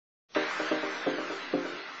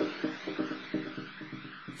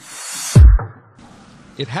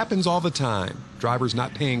It happens all the time. Drivers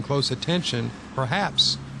not paying close attention,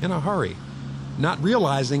 perhaps in a hurry, not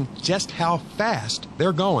realizing just how fast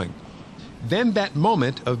they're going. Then that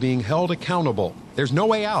moment of being held accountable. There's no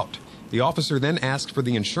way out. The officer then asks for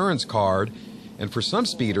the insurance card, and for some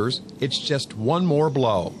speeders, it's just one more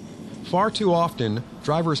blow. Far too often,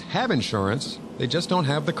 drivers have insurance, they just don't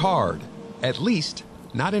have the card. At least,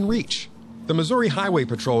 not in reach. The Missouri Highway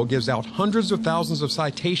Patrol gives out hundreds of thousands of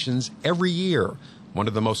citations every year. One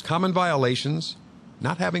of the most common violations,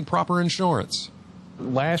 not having proper insurance.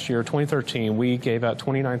 Last year, 2013, we gave out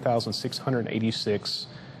 29,686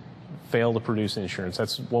 fail to produce insurance.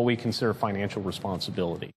 That's what we consider financial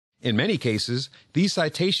responsibility. In many cases, these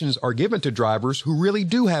citations are given to drivers who really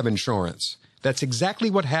do have insurance. That's exactly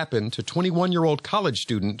what happened to 21-year-old college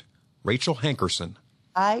student Rachel Hankerson.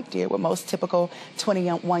 I did what most typical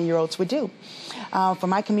 21-year-olds would do. For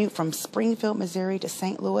my commute from Springfield, Missouri to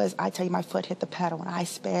St. Louis, I tell you, my foot hit the pedal and I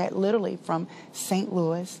sped literally from St.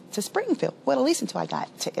 Louis to Springfield. Well, at least until I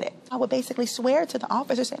got ticketed. I would basically swear to the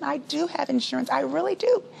officer saying, I do have insurance, I really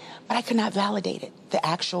do. But I could not validate it, the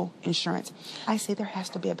actual insurance. I say there has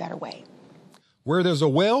to be a better way. Where there's a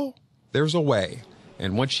will, there's a way.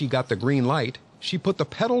 And once she got the green light, she put the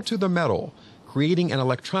pedal to the metal, creating an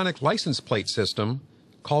electronic license plate system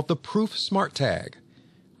called the Proof Smart Tag.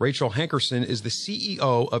 Rachel Hankerson is the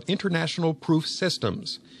CEO of International Proof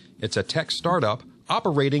Systems. It's a tech startup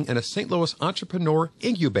operating in a St. Louis entrepreneur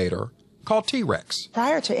incubator called T-Rex.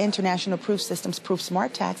 Prior to International Proof Systems Proof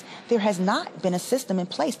Smart Tags, there has not been a system in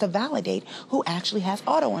place to validate who actually has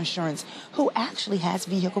auto insurance, who actually has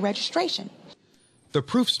vehicle registration. The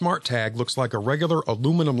Proof Smart Tag looks like a regular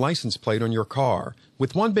aluminum license plate on your car,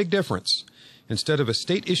 with one big difference. Instead of a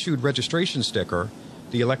state-issued registration sticker,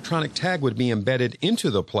 the electronic tag would be embedded into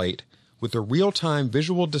the plate with a real-time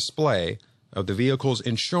visual display of the vehicle's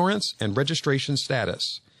insurance and registration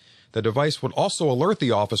status. The device would also alert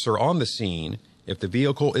the officer on the scene if the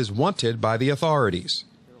vehicle is wanted by the authorities.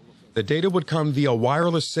 The data would come via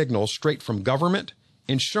wireless signal straight from government,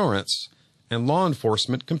 insurance, and law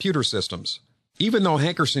enforcement computer systems. Even though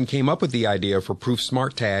Hankerson came up with the idea for Proof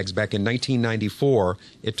Smart Tags back in 1994,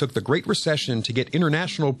 it took the Great Recession to get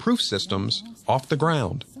international proof systems off the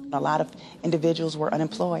ground. A lot of individuals were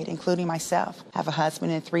unemployed, including myself. I have a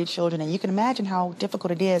husband and 3 children, and you can imagine how difficult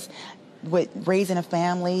it is with raising a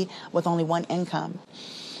family with only one income.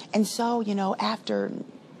 And so, you know, after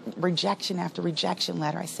rejection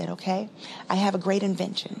letter, I said, okay, I have a great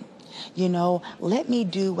invention. You know, let me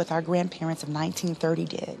do what our grandparents of 1930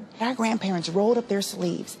 did. Our grandparents rolled up their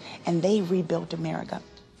sleeves and they rebuilt America.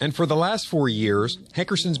 And for the last 4 years,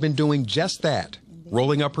 Hankerson's been doing just that,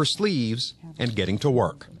 rolling up her sleeves and getting to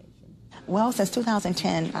work. Well, since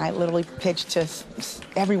 2010, I literally pitched to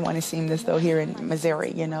everyone, it seemed as though, here in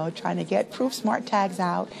Missouri, you know, trying to get Proof Smart Tags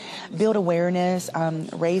out, build awareness,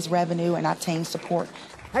 raise revenue, and obtain support.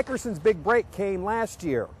 Hankerson's big break came last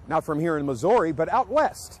year, not from here in Missouri, but out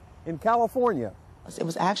west in California. It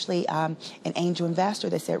was actually an angel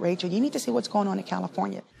investor that said, Rachel, you need to see what's going on in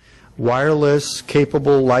California. Wireless,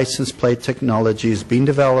 capable license plate technology is being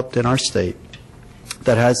developed in our state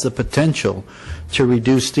that has the potential to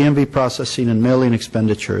reduce DMV processing and mailing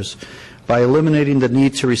expenditures by eliminating the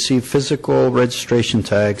need to receive physical registration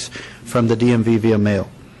tags from the DMV via mail.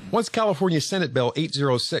 Once California Senate Bill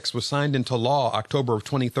 806 was signed into law October of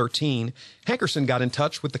 2013, Hankerson got in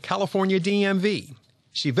touch with the California DMV.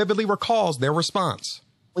 She vividly recalls their response.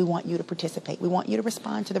 We want you to participate. We want you to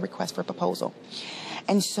respond to the request for proposal.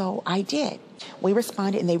 And so I did. We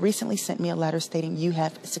responded, and they recently sent me a letter stating you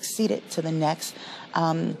have succeeded to the next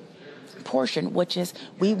portion, which is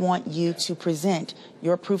we want you to present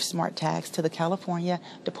your Proof Smart Tags to the California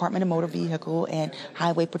Department of Motor Vehicle and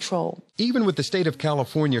Highway Patrol. Even with the state of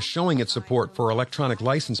California showing its support for electronic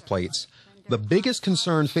license plates, the biggest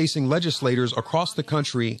concern facing legislators across the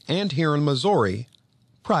country and here in Missouri: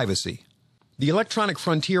 privacy. The Electronic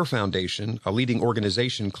Frontier Foundation, a leading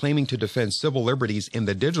organization claiming to defend civil liberties in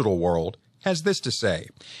the digital world, has this to say.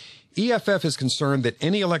 EFF is concerned that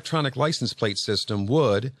any electronic license plate system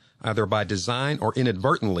would, either by design or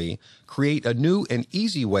inadvertently, create a new and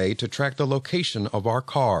easy way to track the location of our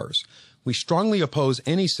cars. We strongly oppose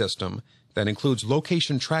any system that includes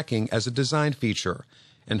location tracking as a design feature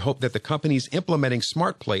and hope that the companies implementing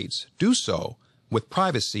smart plates do so with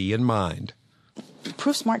privacy in mind.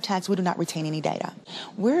 Proof Smart Tags, we do not retain any data.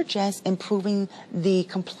 We're just improving the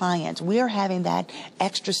compliance. We are having that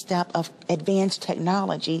extra step of advanced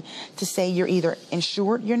technology to say you're either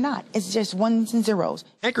insured, you're not. It's just ones and zeros.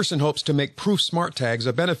 Hankerson hopes to make Proof Smart Tags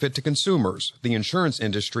a benefit to consumers, the insurance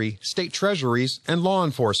industry, state treasuries, and law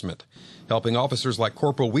enforcement, helping officers like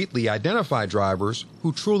Corporal Wheatley identify drivers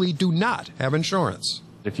who truly do not have insurance.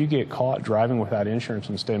 If you get caught driving without insurance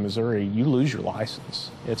in the state of Missouri, you lose your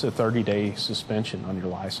license. It's a 30-day suspension on your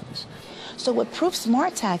license. So with Proof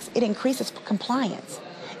Smart Tags, it increases compliance.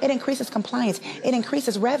 It increases compliance. It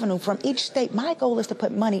increases revenue from each state. My goal is to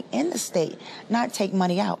put money in the state, not take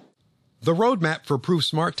money out. The roadmap for Proof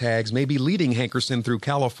Smart Tags may be leading Hankerson through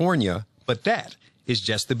California, but that is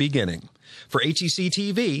just the beginning. For HEC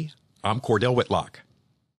TV, I'm Cordell Whitlock.